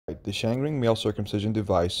the ShangRing male circumcision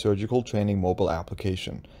device surgical training mobile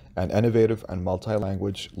application, an innovative and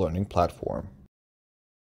multi-language learning platform.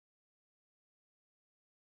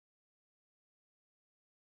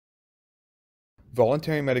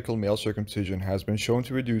 Voluntary medical male circumcision has been shown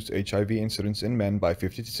to reduce HIV incidence in men by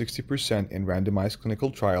 50 to 60% in randomized clinical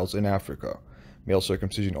trials in Africa. Male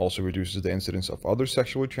circumcision also reduces the incidence of other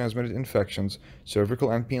sexually transmitted infections, cervical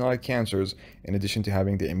and penile cancers, in addition to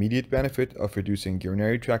having the immediate benefit of reducing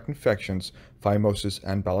urinary tract infections, phimosis,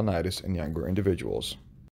 and balanitis in younger individuals.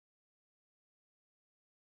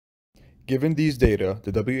 Given these data,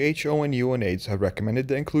 the WHO and UNAIDS have recommended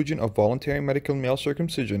the inclusion of voluntary medical male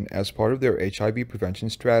circumcision as part of their HIV prevention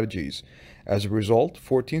strategies. As a result,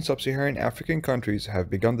 14 sub-Saharan African countries have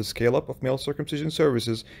begun the scale-up of male circumcision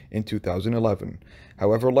services in 2011.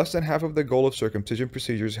 However, less than half of the goal of circumcision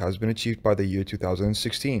procedures has been achieved by the year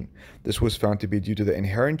 2016. This was found to be due to the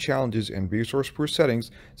inherent challenges in resource-poor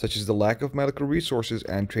settings, such as the lack of medical resources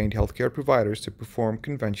and trained healthcare providers to perform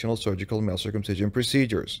conventional surgical male circumcision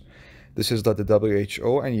procedures. This has led the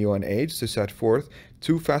WHO and UNAIDS to set forth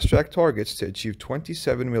two fast-track targets to achieve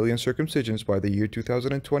 27 million circumcisions by the year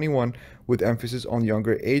 2021, with emphasis on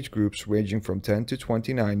younger age groups ranging from 10 to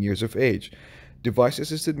 29 years of age.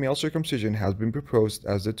 Device-assisted male circumcision has been proposed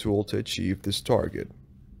as the tool to achieve this target.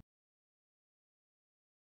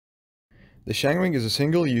 The ShangRing is a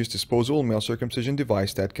single-use disposable male circumcision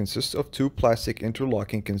device that consists of two plastic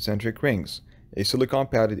interlocking concentric rings, a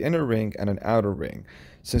silicone-padded inner ring and an outer ring.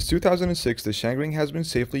 Since 2006, the ShangRing has been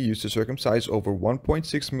safely used to circumcise over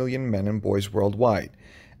 1.6 million men and boys worldwide.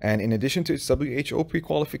 And in addition to its WHO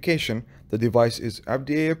prequalification, the device is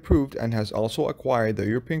FDA approved and has also acquired the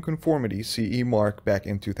European Conformity CE mark back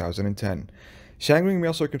in 2010. ShangRing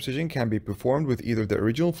male circumcision can be performed with either the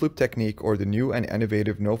original flip technique or the new and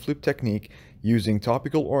innovative no-flip technique using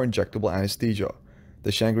topical or injectable anesthesia. The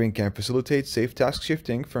ShangRing can facilitate safe task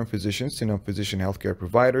shifting from physicians to non-physician healthcare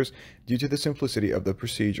providers due to the simplicity of the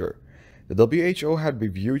procedure. The WHO had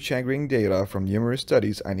reviewed ShangRing data from numerous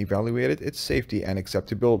studies and evaluated its safety and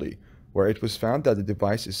acceptability, where it was found that the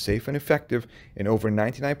device is safe and effective in over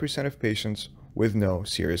 99% of patients with no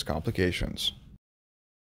serious complications.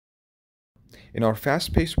 In our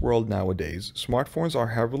fast-paced world nowadays, smartphones are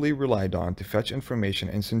heavily relied on to fetch information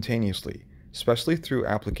instantaneously, especially through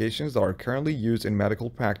applications that are currently used in medical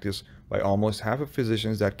practice by almost half of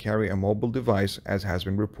physicians that carry a mobile device, as has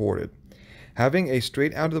been reported. Having a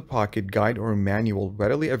straight-out-of-the-pocket guide or manual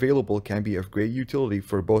readily available can be of great utility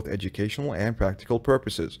for both educational and practical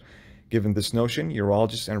purposes. Given this notion,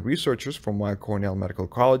 urologists and researchers from Weill Cornell Medical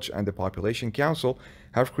College and the Population Council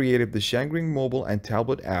have created the ShangRing mobile and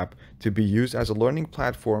tablet app to be used as a learning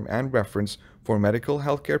platform and reference for medical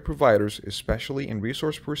healthcare providers, especially in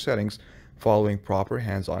resource-poor settings, following proper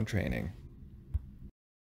hands-on training.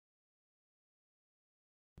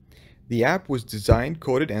 The app was designed,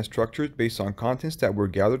 coded, and structured based on contents that were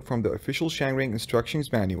gathered from the official ShangRing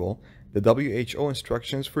instructions manual, the WHO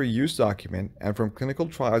instructions for use document, and from clinical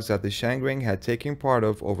trials that the ShangRing had taken part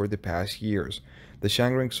of over the past years. The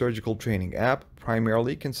ShangRing surgical training app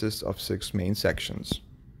primarily consists of 6 main sections.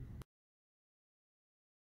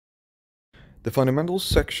 The fundamentals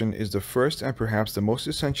section is the first and perhaps the most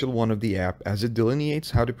essential one of the app, as it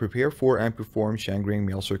delineates how to prepare for and perform ShangRing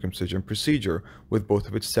male circumcision procedure with both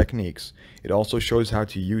of its techniques. It also shows how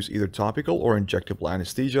to use either topical or injectable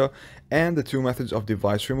anesthesia and the two methods of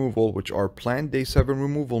device removal, which are planned day 7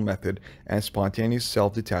 removal method and spontaneous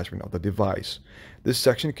self-detachment of the device. This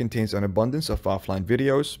section contains an abundance of offline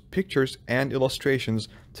videos, pictures, and illustrations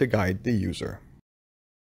to guide the user.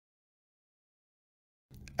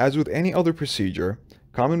 As with any other procedure,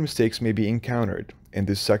 common mistakes may be encountered. In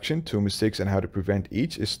this section, 2 mistakes and how to prevent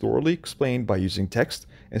each is thoroughly explained by using text,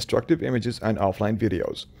 instructive images, and offline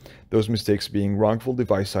videos. Those mistakes being wrongful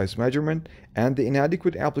device size measurement and the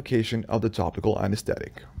inadequate application of the topical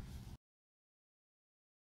anesthetic.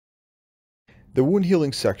 The wound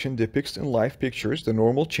healing section depicts in live pictures the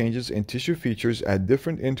normal changes in tissue features at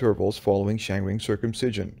different intervals following ShangRing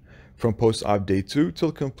circumcision, from post-op day 2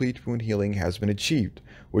 till complete wound healing has been achieved,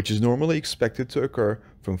 which is normally expected to occur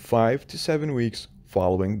from 5 to 7 weeks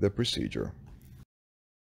following the procedure.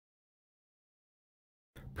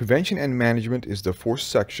 Prevention and management is the 4th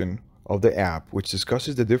section of the app, which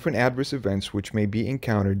discusses the different adverse events which may be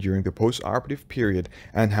encountered during the post-operative period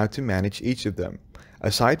and how to manage each of them.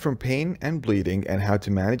 Aside from pain and bleeding and how to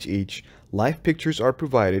manage each, live pictures are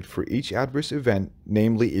provided for each adverse event,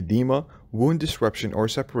 namely edema, wound disruption or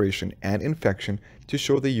separation, and infection, to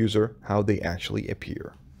show the user how they actually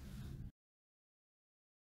appear.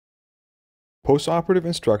 Postoperative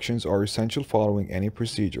instructions are essential following any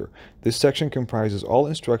procedure. This section comprises all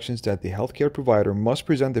instructions that the healthcare provider must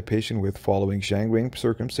present the patient with following ShangRing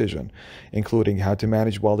circumcision, including how to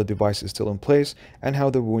manage while the device is still in place and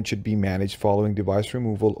how the wound should be managed following device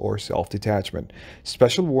removal or self-detachment.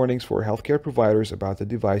 Special warnings for healthcare providers about the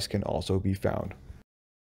device can also be found.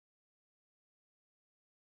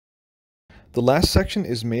 The last section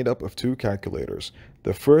is made up of two calculators.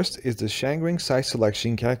 The first is the ShangRing size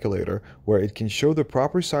selection calculator, where it can show the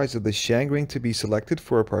proper size of the ShangRing to be selected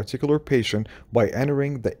for a particular patient by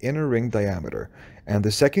entering the inner ring diameter. And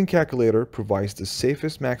the second calculator provides the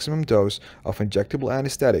safest maximum dose of injectable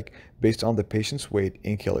anesthetic based on the patient's weight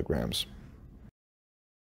in kilograms.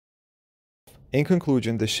 In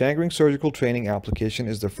conclusion, the ShangRing surgical training application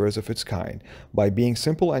is the first of its kind. By being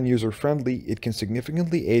simple and user-friendly, it can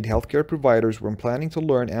significantly aid healthcare providers when planning to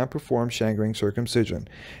learn and perform ShangRing circumcision.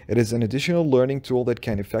 It is an additional learning tool that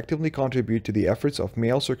can effectively contribute to the efforts of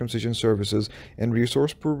male circumcision services in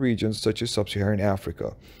resource-poor regions such as sub-Saharan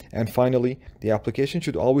Africa. And finally, the application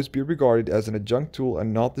should always be regarded as an adjunct tool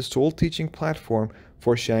and not the sole teaching platform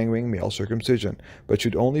for ShangRing male circumcision, but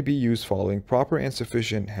should only be used following proper and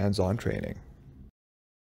sufficient hands-on training.